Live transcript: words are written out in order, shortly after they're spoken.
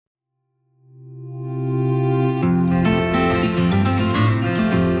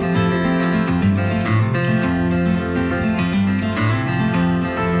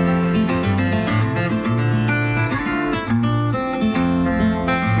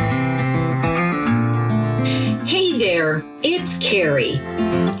Carrie.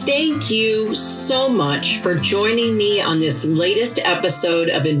 Thank you so much for joining me on this latest episode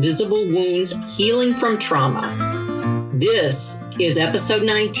of Invisible Wounds Healing from Trauma. This is episode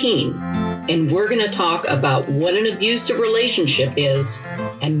 19, and we're going to talk about what an abusive relationship is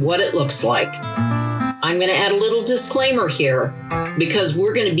and what it looks like. I'm going to add a little disclaimer here because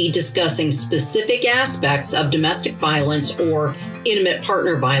we're going to be discussing specific aspects of domestic violence or intimate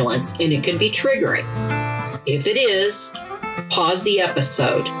partner violence, and it could be triggering. If it is, pause the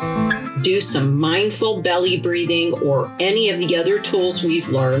episode, do some mindful belly breathing or any of the other tools we've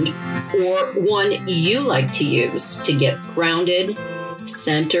learned, or one you like to use to get grounded,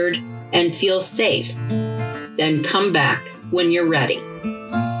 centered, and feel safe. Then come back when you're ready.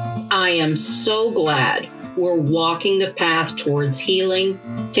 I am so glad we're walking the path towards healing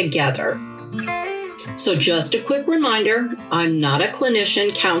together. So just a quick reminder, I'm not a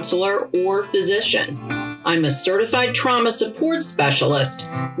clinician, counselor, or physician. I'm a certified trauma support specialist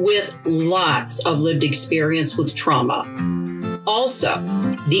with lots of lived experience with trauma. Also,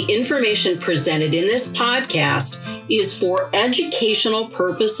 the information presented in this podcast is for educational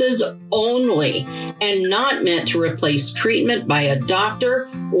purposes only and not meant to replace treatment by a doctor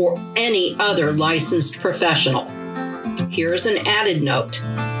or any other licensed professional. Here's an added note.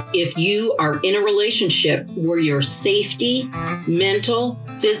 If you are in a relationship where your safety, mental,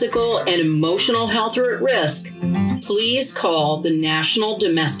 physical, and emotional health are at risk, please call the National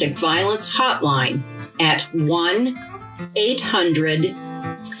Domestic Violence Hotline at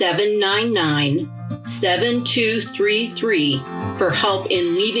 1-800-799-7233 for help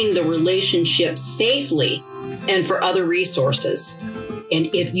in leaving the relationship safely and for other resources. And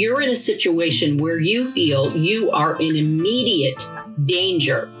if you're in a situation where you feel you are in immediate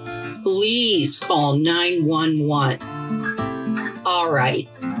danger, please call 911. All right,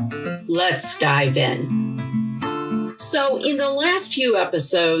 let's dive in. So in the last few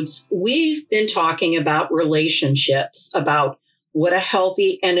episodes, we've been talking about relationships, about what a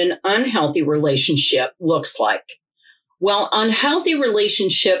healthy and an unhealthy relationship looks like. While unhealthy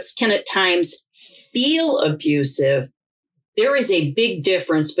relationships can at times feel abusive, there is a big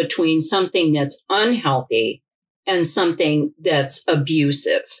difference between something that's unhealthy and something that's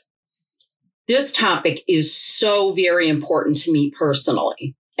abusive. This topic is so very important to me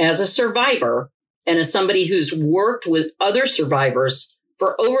personally. As a survivor and as somebody who's worked with other survivors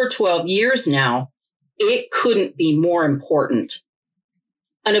for over 12 years now, it couldn't be more important.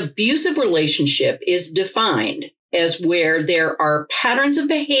 An abusive relationship is defined as where there are patterns of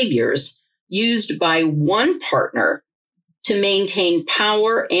behaviors used by one partner to maintain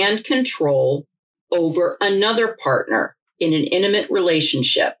power and control over another partner in an intimate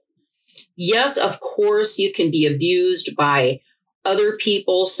relationship. Yes, of course, you can be abused by other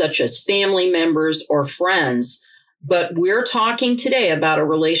people, such as family members or friends, but we're talking today about a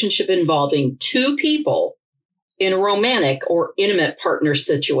relationship involving two people in a romantic or intimate partner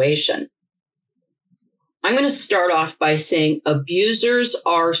situation. I'm going to start off by saying abusers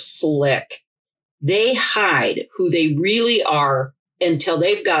are slick. They hide who they really are until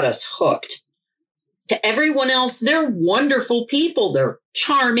they've got us hooked. To everyone else, they're wonderful people. They're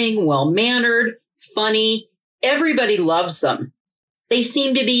charming, well-mannered, funny. Everybody loves them. They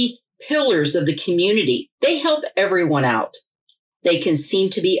seem to be pillars of the community. They help everyone out. They can seem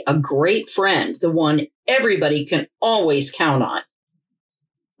to be a great friend, the one everybody can always count on.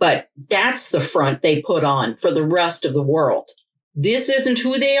 But that's the front they put on for the rest of the world. This isn't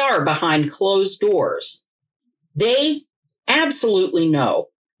who they are behind closed doors. They absolutely know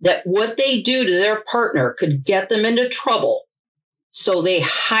that what they do to their partner could get them into trouble. So they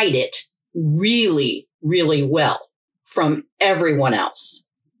hide it really, really well from everyone else.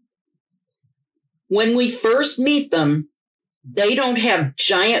 When we first meet them, they don't have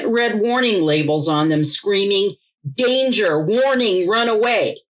giant red warning labels on them screaming, "Danger, warning, run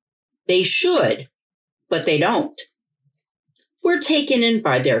away." They should, but they don't. We're taken in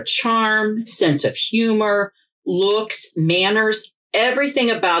by their charm, sense of humor, looks, manners. Everything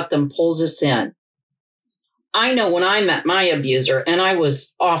about them pulls us in. I know when I met my abuser, and I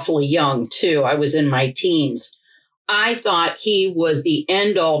was awfully young too, I was in my teens, I thought he was the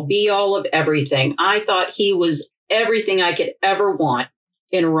end-all, be-all of everything. I thought he was everything I could ever want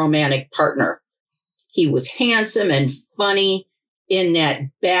in a romantic partner. He was handsome and funny in that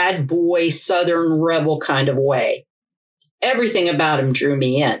bad boy, Southern rebel kind of way. Everything about him drew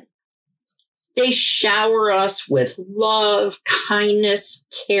me in. They shower us with love, kindness,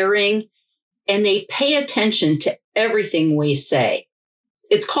 caring, and they pay attention to everything we say.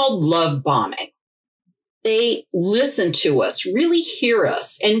 It's called love bombing. They listen to us, really hear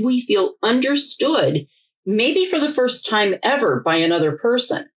us, and we feel understood maybe for the first time ever by another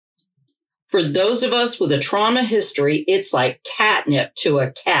person. For those of us with a trauma history, it's like catnip to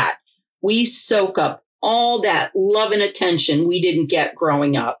a cat. We soak up all that love and attention we didn't get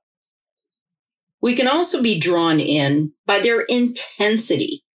growing up. We can also be drawn in by their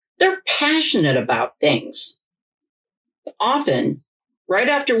intensity. They're passionate about things. Often, right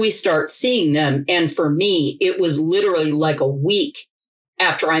after we start seeing them, and for me, it was literally like a week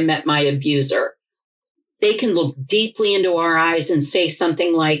after I met my abuser, they can look deeply into our eyes and say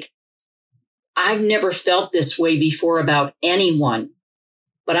something like, "I've never felt this way before about anyone,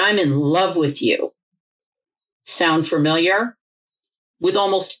 but I'm in love with you." Sound familiar? With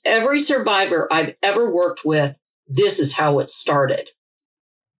almost every survivor I've ever worked with, this is how it started.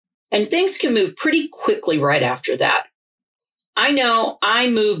 And things can move pretty quickly right after that. I know I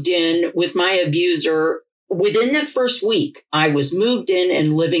moved in with my abuser within that first week. I was moved in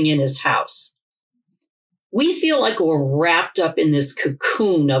and living in his house. We feel like we're wrapped up in this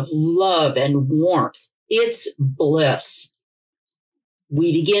cocoon of love and warmth. It's bliss.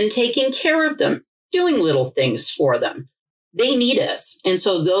 We begin taking care of them, doing little things for them. They need us. And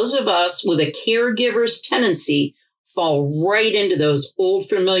so those of us with a caregiver's tendency fall right into those old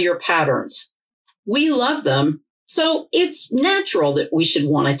familiar patterns. We love them, so it's natural that we should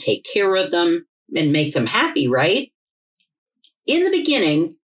want to take care of them and make them happy, right? In the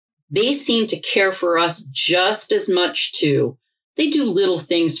beginning, they seem to care for us just as much too. They do little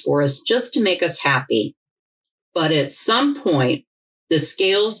things for us just to make us happy. But at some point, the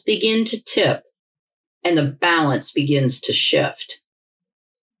scales begin to tip and the balance begins to shift.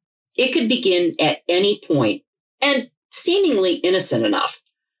 It could begin at any point and seemingly innocent enough.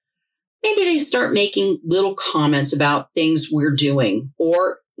 Maybe they start making little comments about things we're doing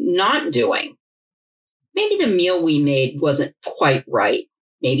or not doing. Maybe the meal we made wasn't quite right.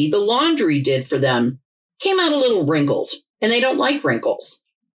 Maybe the laundry did for them came out a little wrinkled and they don't like wrinkles.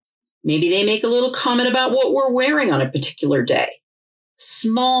 Maybe they make a little comment about what we're wearing on a particular day.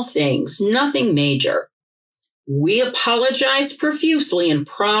 Small things, nothing major. We apologize profusely and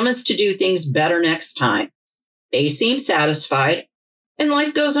promise to do things better next time. They seem satisfied and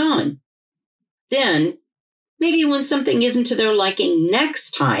life goes on. Then, maybe when something isn't to their liking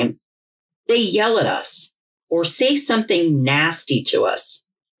next time, they yell at us or say something nasty to us.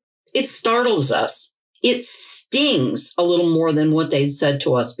 It startles us. It stings a little more than what they'd said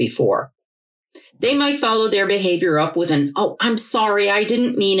to us before. They might follow their behavior up with an, "Oh, I'm sorry, I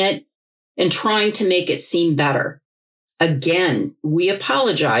didn't mean it," and trying to make it seem better. Again, we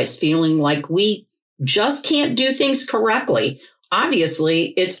apologize, feeling like we just can't do things correctly.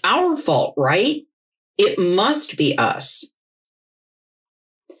 Obviously, it's our fault, right? It must be us.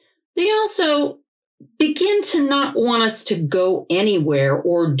 They also begin to not want us to go anywhere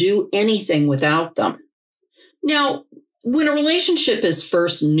or do anything without them. Now, when a relationship is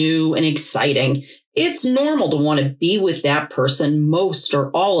first new and exciting, it's normal to want to be with that person most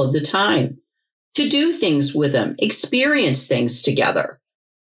or all of the time, to do things with them, experience things together.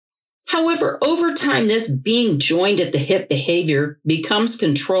 However, over time, this being joined at the hip behavior becomes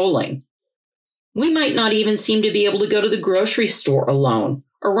controlling. We might not even seem to be able to go to the grocery store alone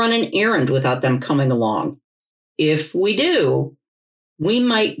or run an errand without them coming along. If we do, we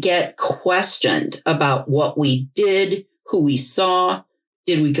might get questioned about what we did, who we saw,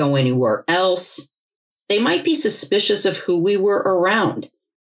 did we go anywhere else? They might be suspicious of who we were around,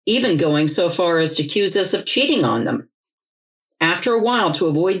 even going so far as to accuse us of cheating on them. After a while, to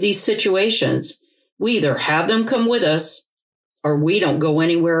avoid these situations, we either have them come with us or we don't go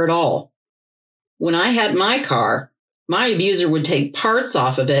anywhere at all. When I had my car, my abuser would take parts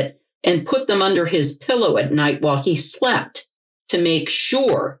off of it and put them under his pillow at night while he slept to make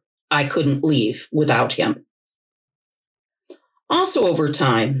sure I couldn't leave without him. Also over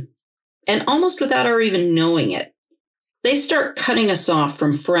time, and almost without our even knowing it, they start cutting us off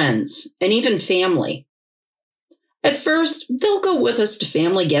from friends and even family. At first, they'll go with us to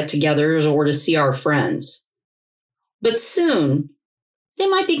family get-togethers or to see our friends. But soon, they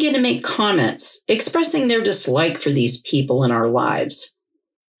might begin to make comments expressing their dislike for these people in our lives.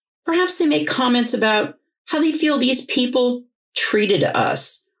 Perhaps they make comments about how they feel these people treated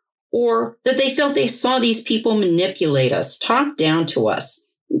us, or that they felt they saw these people manipulate us, talk down to us,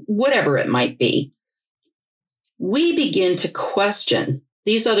 whatever it might be. We begin to question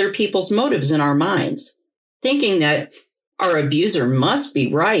these other people's motives in our minds, thinking that our abuser must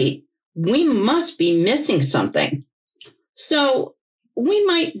be right. We must be missing something. So we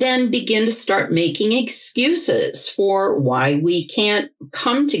might then begin to start making excuses for why we can't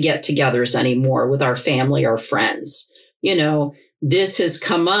come to get-togethers anymore with our family or friends. You know, This has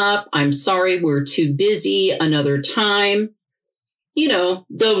come up. I'm sorry, we're too busy. Another time. You know,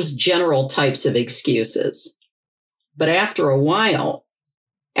 those general types of excuses. But after a while,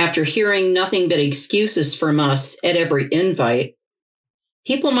 after hearing nothing but excuses from us at every invite,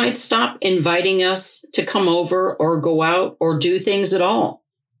 people might stop inviting us to come over or go out or do things at all.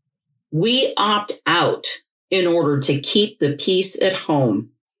 We opt out in order to keep the peace at home.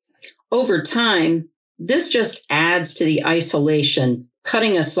 Over time, this just adds to the isolation,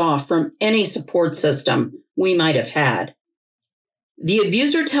 cutting us off from any support system we might have had. The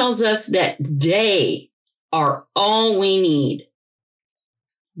abuser tells us that they are all we need.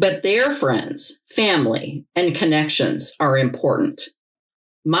 But their friends, family, and connections are important.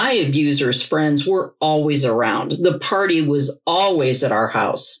 My abuser's friends were always around. The party was always at our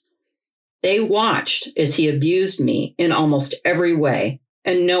house. They watched as he abused me in almost every way,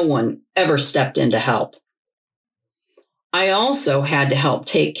 and no one ever stepped in to help. I also had to help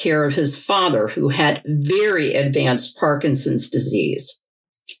take care of his father, who had very advanced Parkinson's disease.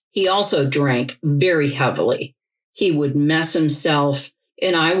 He also drank very heavily. He would mess himself,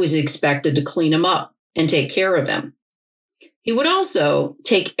 and I was expected to clean him up and take care of him. He would also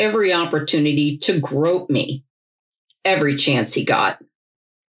take every opportunity to grope me, every chance he got.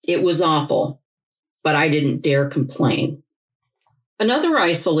 It was awful, but I didn't dare complain. Another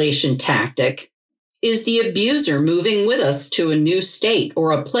isolation tactic is the abuser moving with us to a new state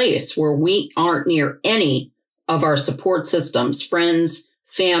or a place where we aren't near any of our support systems, friends,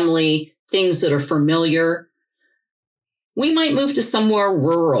 family, things that are familiar. We might move to somewhere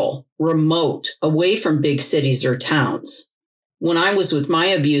rural, remote, away from big cities or towns. When I was with my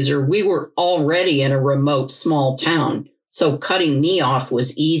abuser, we were already in a remote small town, so cutting me off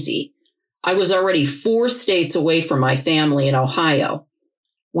was easy. I was already 4 states away from my family in Ohio.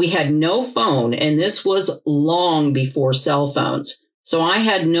 We had no phone, and this was long before cell phones, so I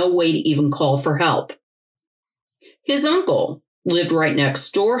had no way to even call for help. His uncle lived right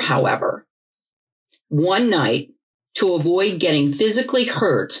next door, however. One night, to avoid getting physically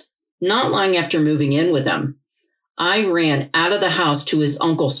hurt, not long after moving in with him, I ran out of the house to his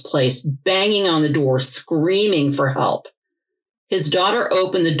uncle's place, banging on the door, screaming for help. His daughter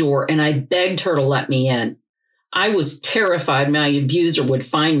opened the door, and I begged her to let me in. I was terrified my abuser would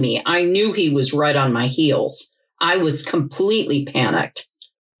find me. I knew he was right on my heels. I was completely panicked.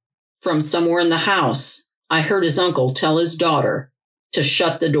 From somewhere in the house, I heard his uncle tell his daughter to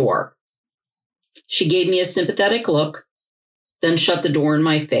shut the door. She gave me a sympathetic look, then shut the door in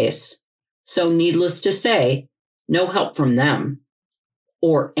my face. So needless to say, no help from them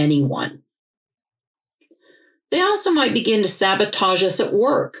or anyone. They also might begin to sabotage us at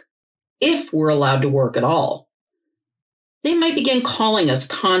work, if we're allowed to work at all. They might begin calling us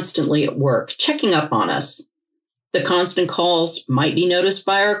constantly at work, checking up on us. The constant calls might be noticed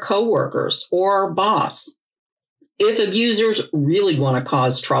by our coworkers or our boss. If abusers really want to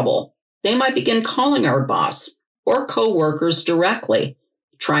cause trouble, they might begin calling our boss or coworkers directly,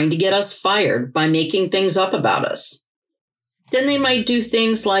 trying to get us fired by making things up about us. Then they might do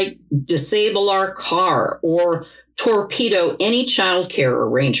things like disable our car or torpedo any childcare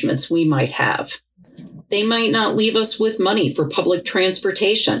arrangements we might have. They might not leave us with money for public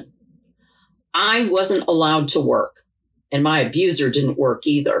transportation. I wasn't allowed to work, and my abuser didn't work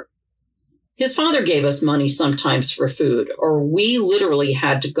either. His father gave us money sometimes for food, or we literally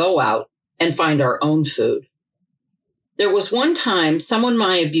had to go out and find our own food. There was one time someone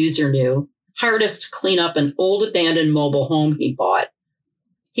my abuser knew hired us to clean up an old abandoned mobile home he bought.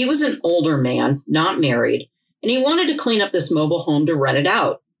 He was an older man, not married, and he wanted to clean up this mobile home to rent it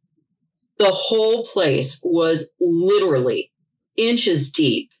out. The whole place was literally inches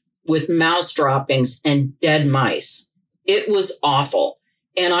deep with mouse droppings and dead mice. It was awful.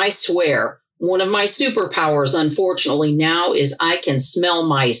 And I swear, one of my superpowers, unfortunately, now is I can smell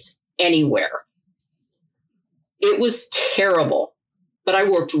mice anywhere. It was terrible, but I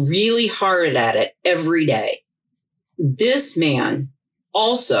worked really hard at it every day. This man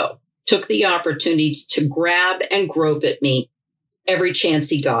also took the opportunity to grab and grope at me every chance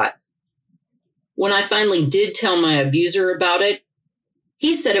he got. When I finally did tell my abuser about it,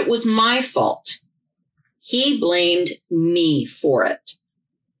 he said it was my fault. He blamed me for it.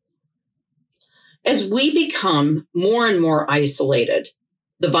 As we become more and more isolated,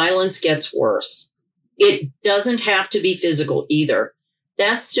 the violence gets worse. It doesn't have to be physical either.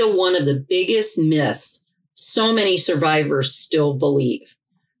 That's still one of the biggest myths so many survivors still believe.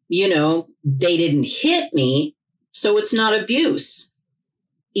 You know, they didn't hit me, so it's not abuse.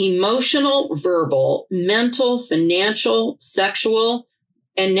 Emotional, verbal, mental, financial, sexual,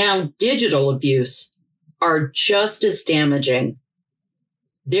 and now digital abuse are just as damaging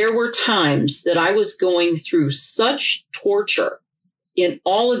There were times that I was going through such torture in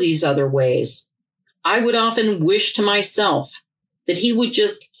all of these other ways. I would often wish to myself that he would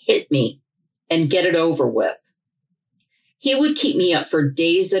just hit me and get it over with. He would keep me up for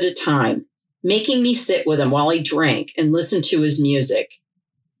days at a time, making me sit with him while he drank and listened to his music.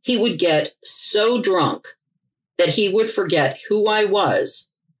 He would get so drunk that he would forget who I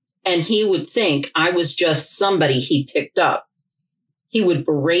was, and he would think I was just somebody he picked up. He would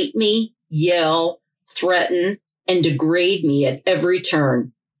berate me, yell, threaten, and degrade me at every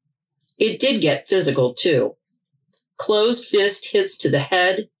turn. It did get physical, too. Closed fist hits to the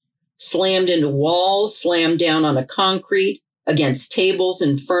head, slammed into walls, slammed down on a concrete, against tables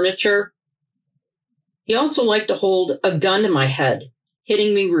and furniture. He also liked to hold a gun to my head,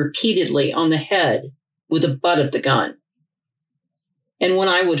 hitting me repeatedly on the head with the butt of the gun. And when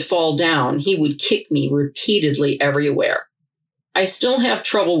I would fall down, he would kick me repeatedly everywhere. I still have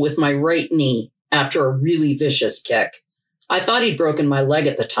trouble with my right knee after a really vicious kick. I thought he'd broken my leg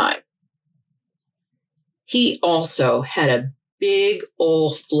at the time. He also had a big,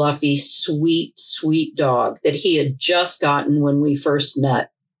 old, fluffy, sweet, sweet dog that he had just gotten when we first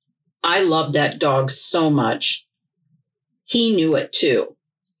met. I loved that dog so much. He knew it too.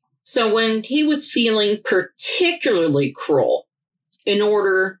 So when he was feeling particularly cruel, in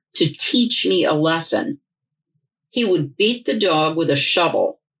order to teach me a lesson, he would beat the dog with a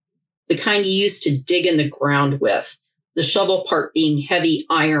shovel, the kind he used to dig in the ground with, the shovel part being heavy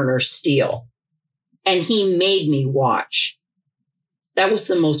iron or steel. And he made me watch. That was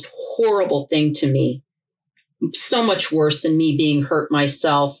the most horrible thing to me. So much worse than me being hurt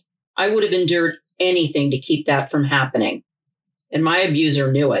myself. I would have endured anything to keep that from happening. And my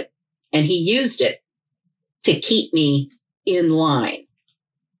abuser knew it. And he used it to keep me in line.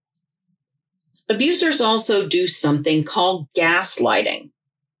 Abusers also do something called gaslighting,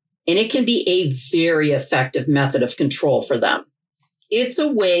 and it can be a very effective method of control for them. It's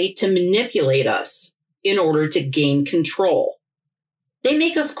a way to manipulate us in order to gain control. They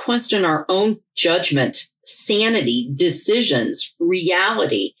make us question our own judgment, sanity, decisions,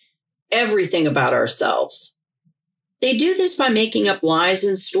 reality, everything about ourselves. They do this by making up lies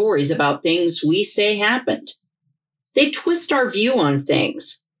and stories about things we say happened. They twist our view on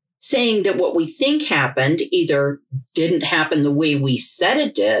things, saying that what we think happened either didn't happen the way we said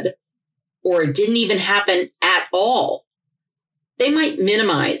it did, or it didn't even happen at all. They might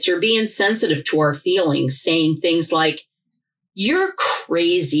minimize or be insensitive to our feelings, saying things like, "You're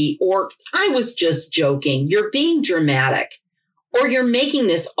crazy," or "I was just joking," "You're being dramatic," or "You're making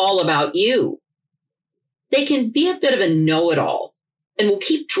this all about you." They can be a bit of a know-it-all and will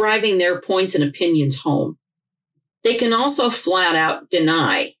keep driving their points and opinions home. They can also flat out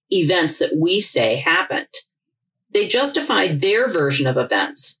deny events that we say happened. They justify their version of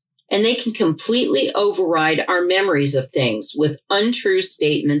events, and they can completely override our memories of things with untrue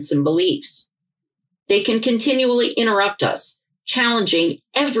statements and beliefs. They can continually interrupt us, challenging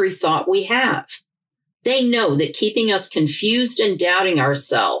every thought we have. They know that keeping us confused and doubting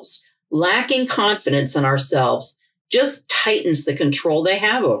ourselves, lacking confidence in ourselves, just tightens the control they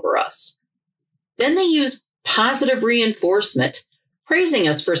have over us. Then they use positive reinforcement, praising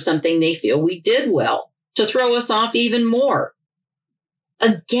us for something they feel we did well, to throw us off even more.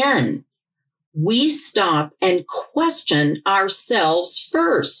 Again, we stop and question ourselves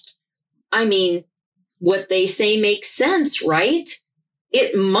first. I mean, what they say makes sense, right?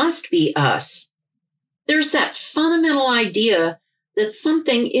 It must be us. There's that fundamental idea that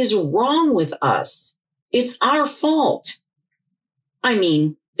something is wrong with us. It's our fault. I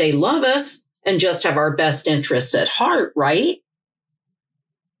mean, they love us and just have our best interests at heart, right?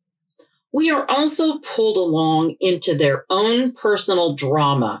 We are also pulled along into their own personal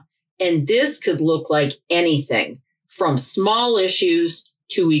drama, and this could look like anything from small issues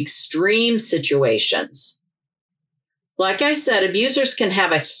to extreme situations. Like I said, abusers can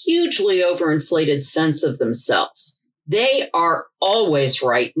have a hugely overinflated sense of themselves. They are always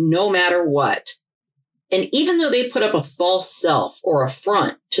right, no matter what. And even though they put up a false self or a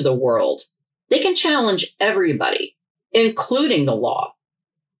front to the world, they can challenge everybody, including the law.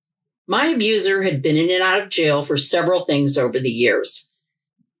 My abuser had been in and out of jail for several things over the years.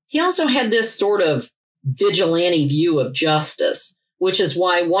 He also had this sort of vigilante view of justice, which is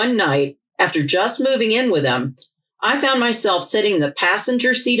why one night, after just moving in with him, I found myself sitting in the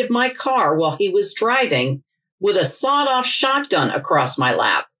passenger seat of my car while he was driving with a sawed-off shotgun across my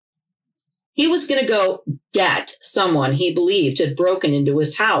lap. He was going to go get someone he believed had broken into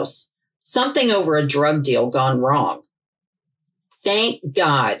his house, something over a drug deal gone wrong. Thank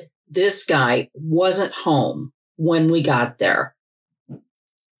God this guy wasn't home when we got there.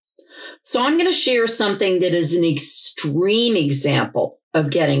 So I'm going to share something that is an extreme example of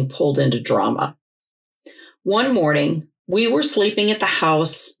getting pulled into drama. One morning, we were sleeping at the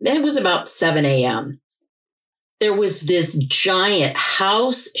house, and it was about 7 a.m. There was this giant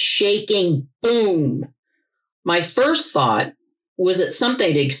house-shaking boom. My first thought was that something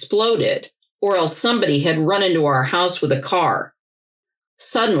had exploded, or else somebody had run into our house with a car.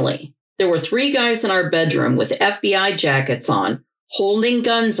 Suddenly, there were 3 guys in our bedroom with FBI jackets on, holding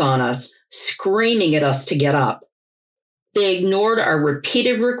guns on us, screaming at us to get up. They ignored our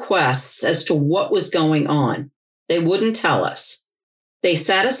repeated requests as to what was going on. They wouldn't tell us. They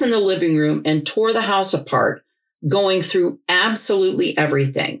sat us in the living room and tore the house apart, going through absolutely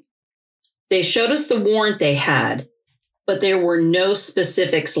everything. They showed us the warrant they had, but there were no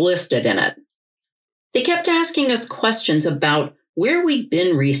specifics listed in it. They kept asking us questions about where we'd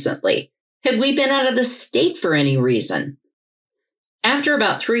been recently. Had we been out of the state for any reason? After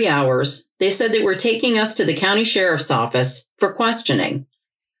about 3 hours, they said they were taking us to the county sheriff's office for questioning.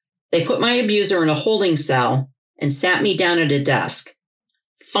 They put my abuser in a holding cell and sat me down at a desk.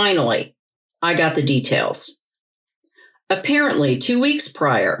 Finally, I got the details. Apparently, 2 weeks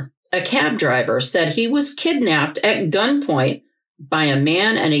prior, a cab driver said he was kidnapped at gunpoint by a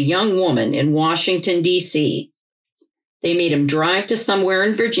man and a young woman in Washington, D.C. They made him drive to somewhere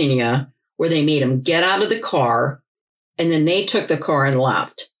in Virginia where they made him get out of the car, and then they took the car and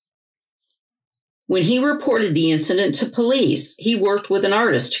left. When he reported the incident to police, he worked with an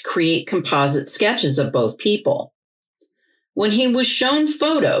artist to create composite sketches of both people. When he was shown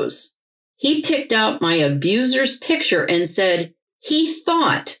photos, he picked out my abuser's picture and said he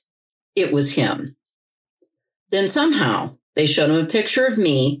thought it was him. Then somehow they showed him a picture of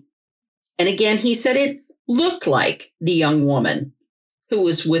me, and again he said it looked like the young woman who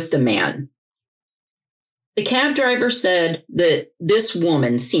was with the man. The cab driver said that this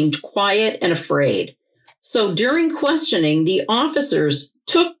woman seemed quiet and afraid. So during questioning, the officers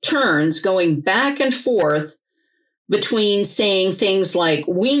took turns going back and forth between saying things like,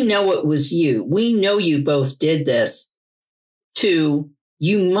 "We know it was you. We know you both did this," to,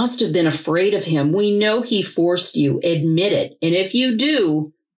 "You must have been afraid of him. We know he forced you. Admit it. And if you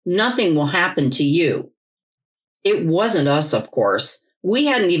do, nothing will happen to you." It wasn't us, of course. We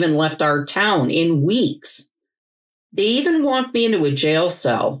hadn't even left our town in weeks. They even walked me into a jail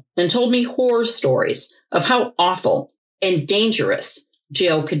cell and told me horror stories of how awful and dangerous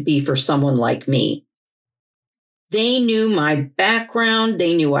jail could be for someone like me. They knew my background.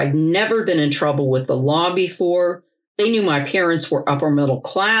 They knew I'd never been in trouble with the law before. They knew my parents were upper middle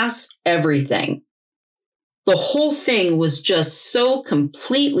class, everything. The whole thing was just so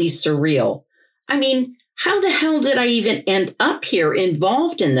completely surreal. I mean, how the hell did I even end up here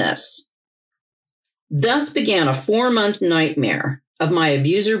involved in this? Thus began a 4-month nightmare of my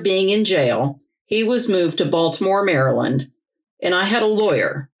abuser being in jail. He was moved to Baltimore, Maryland, and I had a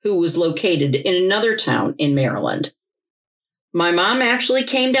lawyer who was located in another town in Maryland. My mom actually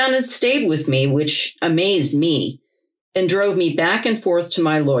came down and stayed with me, which amazed me, and drove me back and forth to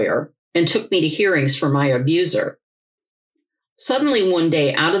my lawyer and took me to hearings for my abuser. Suddenly one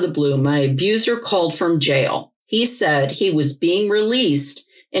day, out of the blue, my abuser called from jail. He said he was being released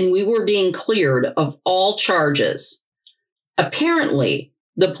and we were being cleared of all charges. Apparently,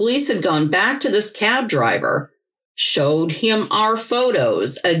 the police had gone back to this cab driver, showed him our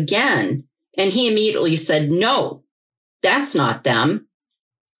photos again, and he immediately said, "No, that's not them."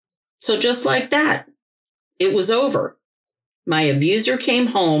 So just like that, it was over. My abuser came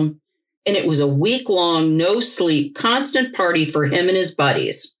home, and it was a week-long, no-sleep, constant party for him and his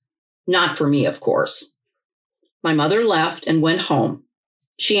buddies. Not for me, of course. My mother left and went home.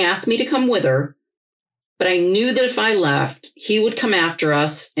 She asked me to come with her, but I knew that if I left, he would come after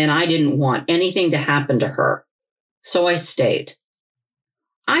us, and I didn't want anything to happen to her. So I stayed.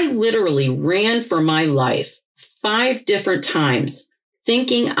 I literally ran for my life 5 different times,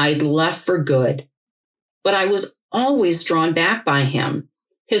 thinking I'd left for good. But I was always drawn back by him,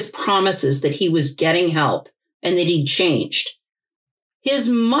 his promises that he was getting help and that he'd changed. His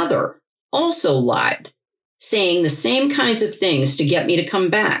mother also lied, saying the same kinds of things to get me to come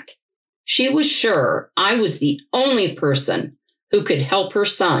back. She was sure I was the only person who could help her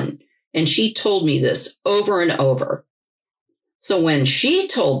son, and she told me this over and over. So when she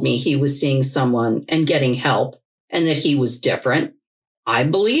told me he was seeing someone and getting help and that he was different, I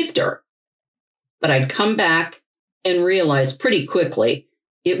believed her. But I'd come back and realize pretty quickly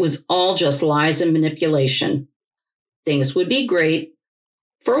it was all just lies and manipulation. Things would be great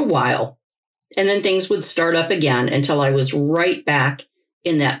for a while, and then things would start up again until I was right back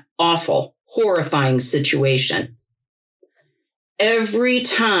in that awful, horrifying situation. Every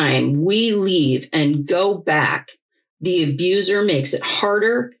time we leave and go back, the abuser makes it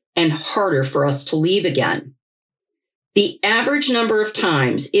harder and harder for us to leave again. The average number of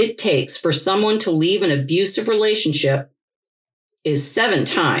times it takes for someone to leave an abusive relationship is 7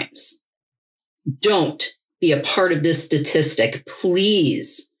 times. Don't be a part of this statistic,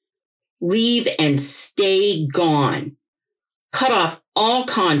 please. Leave and stay gone. Cut off all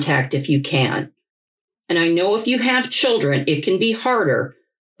contact if you can. And I know if you have children, it can be harder,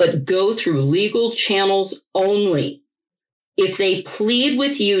 but go through legal channels only. If they plead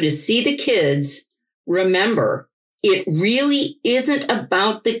with you to see the kids, remember, it really isn't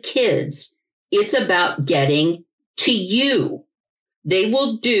about the kids. It's about getting to you. They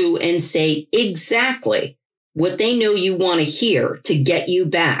will do and say exactly what they know you want to hear to get you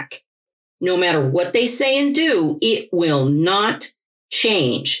back. No matter what they say and do, it will not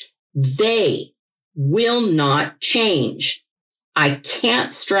change. They will not change. I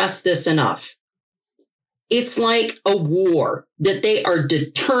can't stress this enough. It's like a war that they are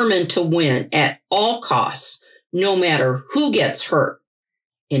determined to win at all costs, no matter who gets hurt.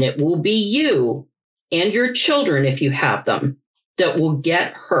 And it will be you and your children, if you have them, that will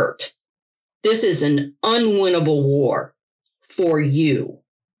get hurt. This is an unwinnable war for you.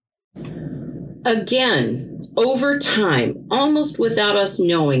 Again, over time, almost without us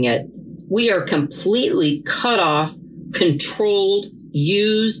knowing it, we are completely cut off, controlled,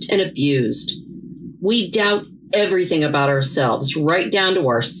 used, and abused. We doubt everything about ourselves, right down to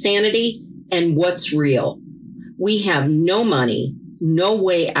our sanity and what's real. We have no money, no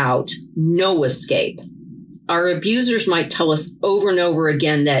way out, no escape. Our abusers might tell us over and over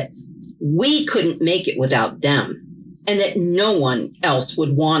again that we couldn't make it without them, and that no one else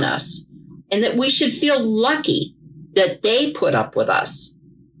would want us, and that we should feel lucky that they put up with us.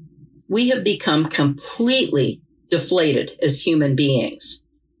 We have become completely deflated as human beings,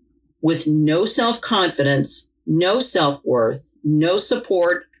 with no self-confidence, no self-worth, no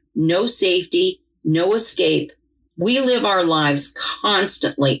support, no safety, no escape. We live our lives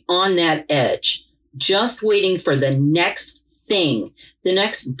constantly on that edge, just waiting for the next thing, the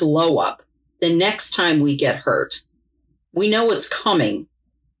next blow up, the next time we get hurt. We know it's coming,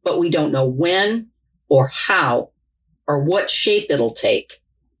 but we don't know when or how or what shape it'll take.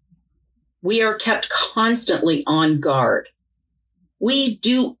 We are kept constantly on guard. We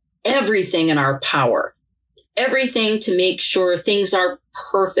do everything in our power, everything to make sure things are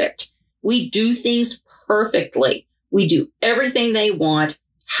perfect. We do things perfectly. We do everything they want,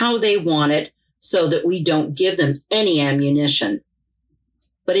 how they want it, so that we don't give them any ammunition.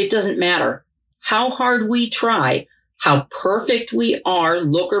 But it doesn't matter how hard we try, how perfect we are,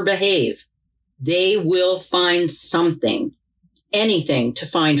 look or behave. They will find something, anything to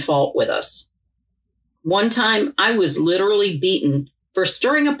find fault with us. One time I was literally beaten for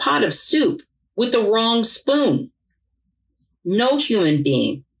stirring a pot of soup with the wrong spoon. No human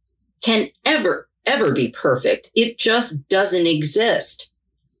being can ever be perfect. It just doesn't exist.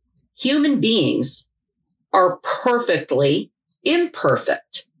 Human beings are perfectly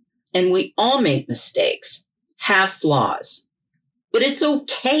imperfect, and we all make mistakes, have flaws. But it's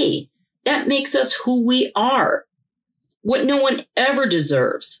okay. That makes us who we are. What no one ever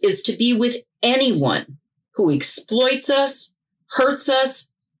deserves is to be with anyone who exploits us, hurts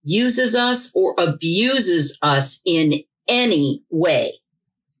us, uses us, or abuses us in any way.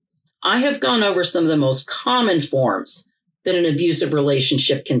 I have gone over some of the most common forms that an abusive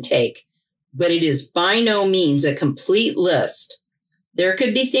relationship can take, but it is by no means a complete list. There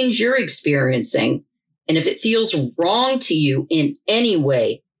could be things you're experiencing, and if it feels wrong to you in any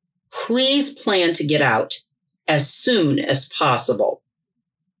way, please plan to get out as soon as possible.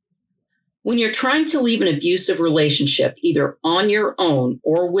 When you're trying to leave an abusive relationship, either on your own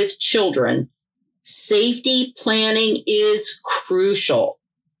or with children, safety planning is crucial.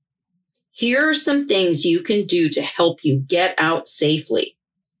 Here are some things you can do to help you get out safely.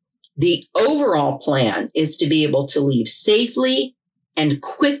 The overall plan is to be able to leave safely and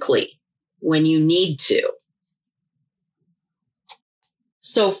quickly when you need to.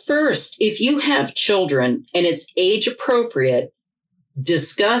 So first, if you have children and it's age appropriate,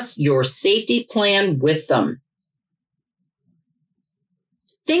 discuss your safety plan with them.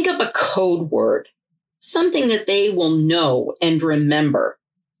 Think up a code word, something that they will know and remember.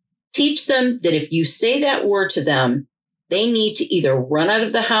 Teach them that if you say that word to them, they need to either run out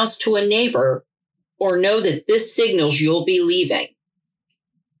of the house to a neighbor or know that this signals you'll be leaving.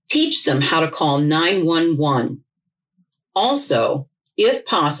 Teach them how to call 911. Also, if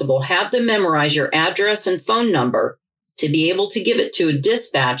possible, have them memorize your address and phone number to be able to give it to a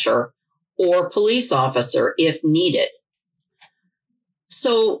dispatcher or police officer if needed.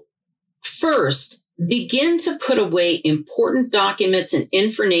 So first, begin to put away important documents and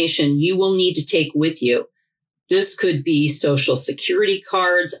information you will need to take with you. This could be social security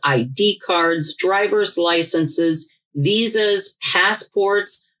cards, ID cards, driver's licenses, visas,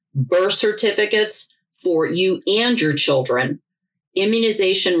 passports, birth certificates for you and your children,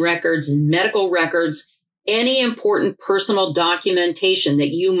 immunization records, medical records, any important personal documentation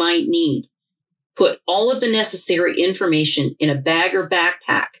that you might need. Put all of the necessary information in a bag or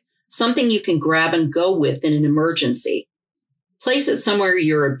backpack, something you can grab and go with in an emergency. Place it somewhere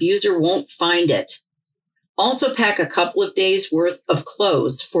your abuser won't find it. Also pack a couple of days' worth of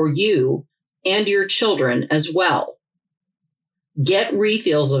clothes for you and your children as well. Get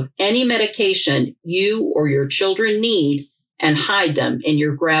refills of any medication you or your children need and hide them in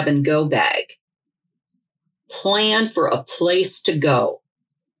your grab-and-go bag. Plan for a place to go.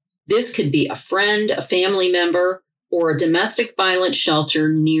 This could be a friend, a family member, or a domestic violence shelter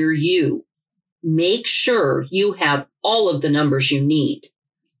near you. Make sure you have all of the numbers you need.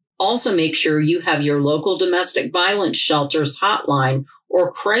 Also make sure you have your local domestic violence shelter's hotline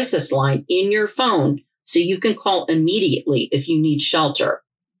or crisis line in your phone so you can call immediately if you need shelter.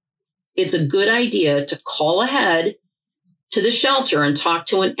 It's a good idea to call ahead to the shelter and talk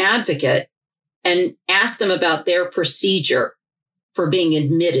to an advocate and ask them about their procedure for being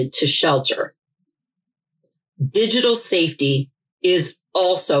admitted to shelter. Digital safety is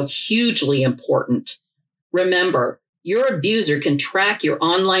also hugely important. Remember, your abuser can track your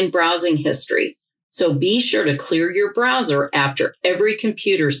online browsing history, so be sure to clear your browser after every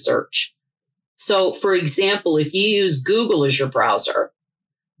computer search. So, for example, if you use Google as your browser,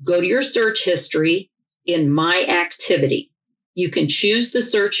 go to your search history in My Activity. You can choose the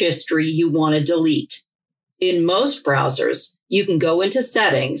search history you want to delete. In most browsers, you can go into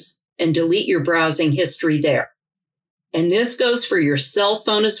Settings and delete your browsing history there. And this goes for your cell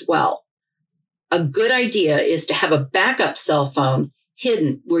phone as well. A good idea is to have a backup cell phone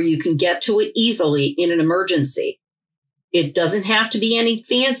hidden where you can get to it easily in an emergency. It doesn't have to be any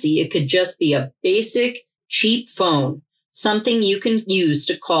fancy. It could just be a basic, cheap phone, something you can use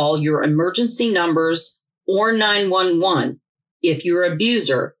to call your emergency numbers or 911 if your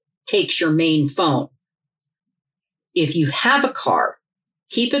abuser takes your main phone. If you have a car,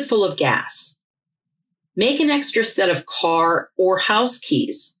 keep it full of gas. Make an extra set of car or house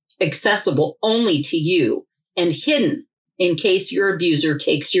keys accessible only to you and hidden in case your abuser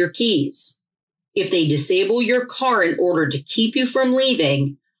takes your keys. If they disable your car in order to keep you from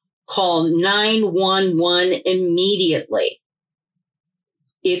leaving, call 911 immediately.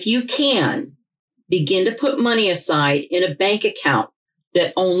 If you can, begin to put money aside in a bank account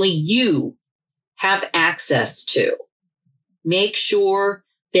that only you have access to. Make sure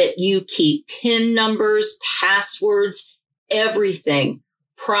that you keep PIN numbers, passwords, everything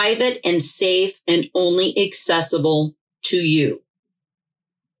private and safe and only accessible to you.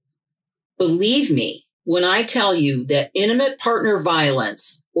 Believe me when I tell you that intimate partner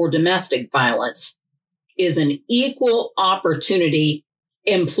violence or domestic violence is an equal opportunity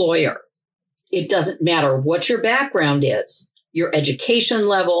employer. It doesn't matter what your background is, your education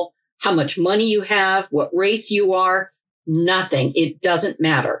level, how much money you have, what race you are, nothing. It doesn't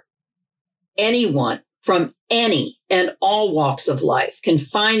matter. Anyone from any and all walks of life can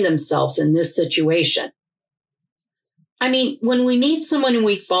find themselves in this situation. I mean, when we meet someone and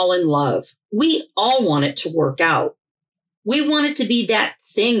we fall in love, we all want it to work out. We want it to be that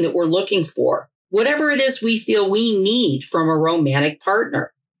thing that we're looking for, whatever it is we feel we need from a romantic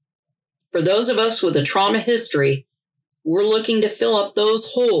partner. For those of us with a trauma history, we're looking to fill up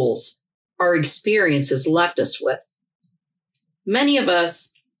those holes our experiences left us with. Many of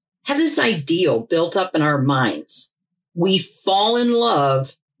us have this ideal built up in our minds. We fall in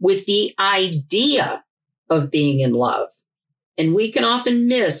love with the idea of being in love, and we can often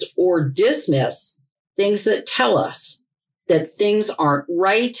miss or dismiss things that tell us that things aren't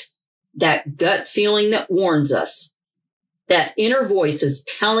right, that gut feeling that warns us, that inner voice is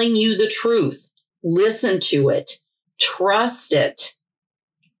telling you the truth. Listen to it. Trust it.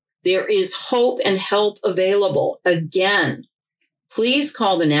 There is hope and help available. Again, please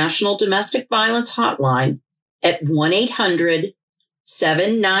call the National Domestic Violence Hotline at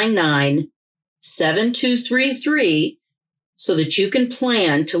 1-800-799-7233 so that you can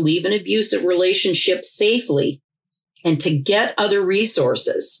plan to leave an abusive relationship safely and to get other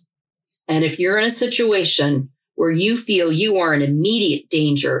resources. And if you're in a situation where you feel you are in immediate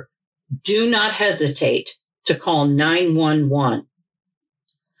danger, do not hesitate to call 911.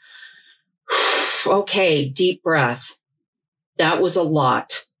 Okay, deep breath. That was a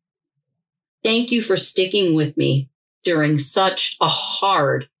lot. Thank you for sticking with me during such a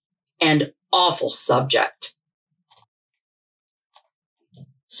hard and awful subject.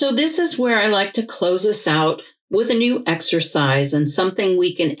 So this is where I like to close us out with a new exercise and something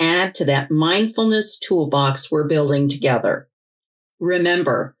we can add to that mindfulness toolbox we're building together.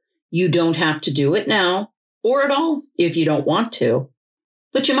 Remember, you don't have to do it now or at all if you don't want to,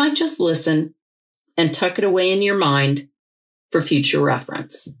 but you might just listen and tuck it away in your mind for future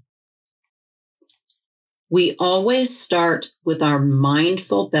reference. We always start with our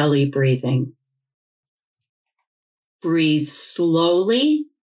mindful belly breathing. Breathe slowly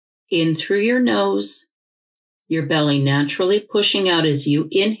in through your nose, your belly naturally pushing out as you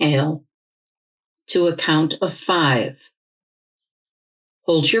inhale to a count of 5.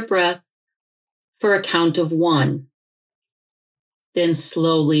 Hold your breath for a count of 1. Then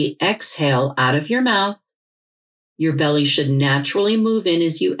slowly exhale out of your mouth. Your belly should naturally move in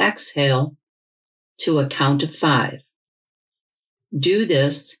as you exhale to a count of 5. Do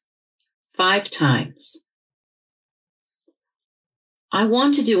this 5 times. I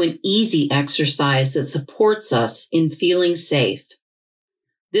want to do an easy exercise that supports us in feeling safe.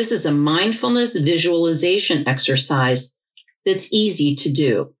 This is a mindfulness visualization exercise that's easy to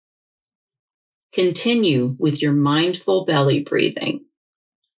do. Continue with your mindful belly breathing.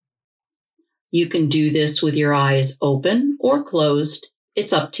 You can do this with your eyes open or closed.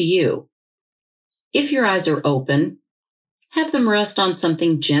 It's up to you. If your eyes are open, have them rest on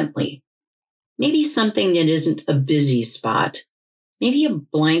something gently. Maybe something that isn't a busy spot. Maybe a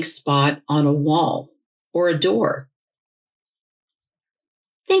blank spot on a wall or a door.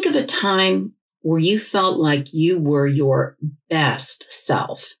 Think of a time where you felt like you were your best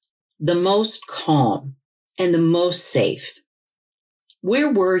self, the most calm and the most safe.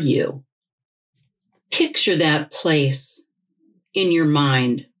 Where were you? Picture that place in your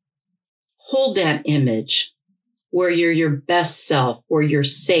mind. Hold that image where you're your best self, where you're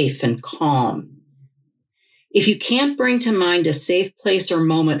safe and calm. If you can't bring to mind a safe place or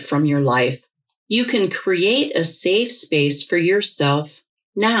moment from your life, you can create a safe space for yourself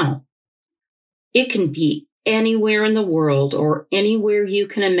now. It can be anywhere in the world or anywhere you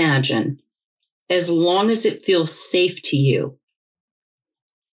can imagine, as long as it feels safe to you.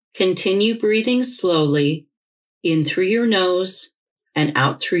 Continue breathing slowly in through your nose and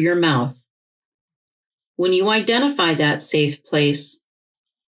out through your mouth. When you identify that safe place,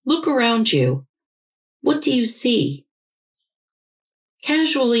 look around you. What do you see?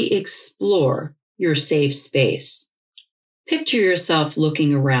 Casually explore your safe space. Picture yourself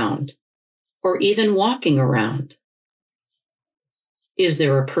looking around or even walking around. Is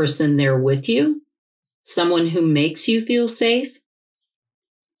there a person there with you? Someone who makes you feel safe?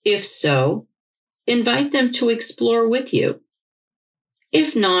 If so, invite them to explore with you.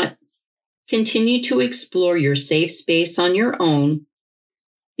 If not, continue to explore your safe space on your own,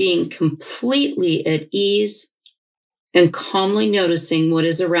 being completely at ease and calmly noticing what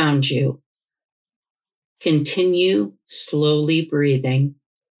is around you. Continue slowly breathing.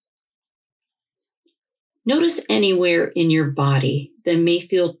 Notice anywhere in your body that may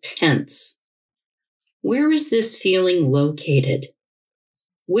feel tense. Where is this feeling located?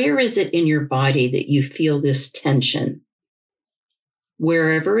 Where is it in your body that you feel this tension?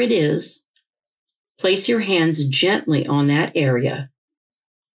 Wherever it is, place your hands gently on that area.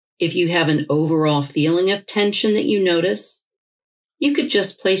 If you have an overall feeling of tension that you notice, you could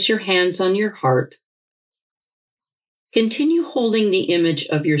just place your hands on your heart. Continue holding the image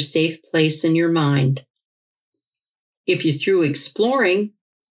of your safe place in your mind. If you're through exploring,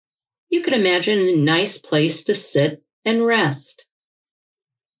 you could imagine a nice place to sit and rest.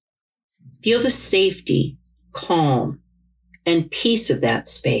 Feel the safety, calm, and peace of that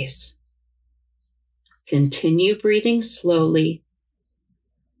space. Continue breathing slowly.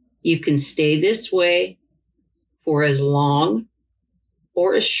 You can stay this way for as long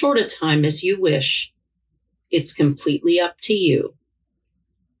or as short a time as you wish. It's completely up to you.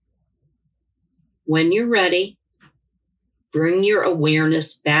 When you're ready, bring your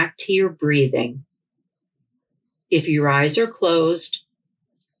awareness back to your breathing. If your eyes are closed,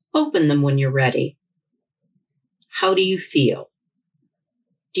 open them when you're ready. How do you feel?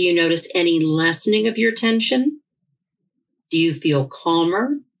 Do you notice any lessening of your tension? Do you feel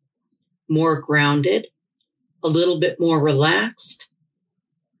calmer, more grounded, a little bit more relaxed?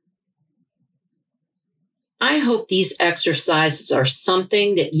 I hope these exercises are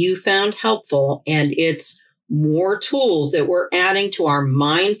something that you found helpful, and it's more tools that we're adding to our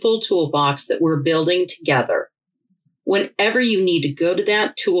mindful toolbox that we're building together. Whenever you need to go to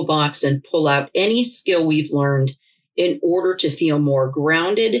that toolbox and pull out any skill we've learned in order to feel more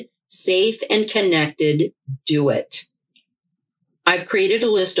grounded, safe, and connected, do it. I've created a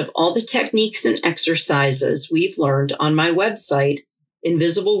list of all the techniques and exercises we've learned on my website,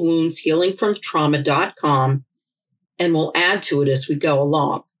 invisiblewoundshealingfromtrauma.com, and we'll add to it as we go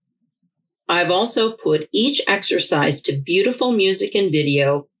along. I've also put each exercise to beautiful music and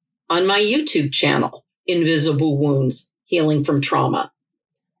video on my YouTube channel, Invisible Wounds Healing from Trauma.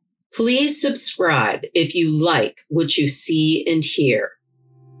 Please subscribe if you like what you see and hear.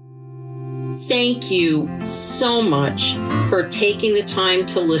 Thank you so much for taking the time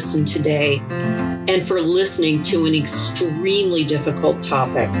to listen today and for listening to an extremely difficult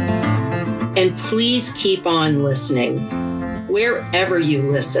topic. And please keep on listening. Wherever you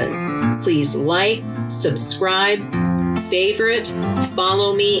listen, please like, subscribe, favorite,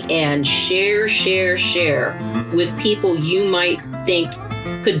 follow me, and share with people you might think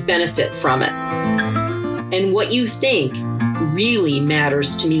could benefit from it. And what you think really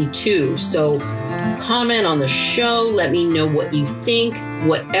matters to me too. So comment on the show, let me know what you think,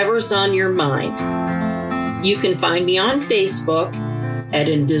 whatever's on your mind. You can find me on Facebook at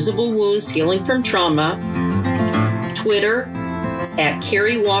Invisible Wounds Healing from Trauma, Twitter at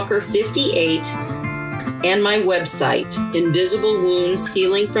Carrie Walker 58, and my website,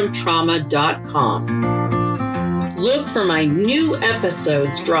 invisiblewoundshealingfromtrauma.com. Look for my new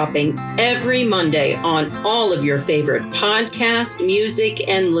episodes dropping every Monday on all of your favorite podcast, music,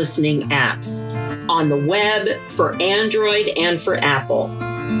 and listening apps, on the web, for Android, and for Apple.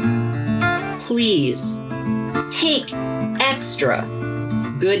 Please take extra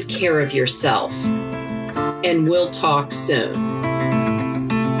good care of yourself, and we'll talk soon.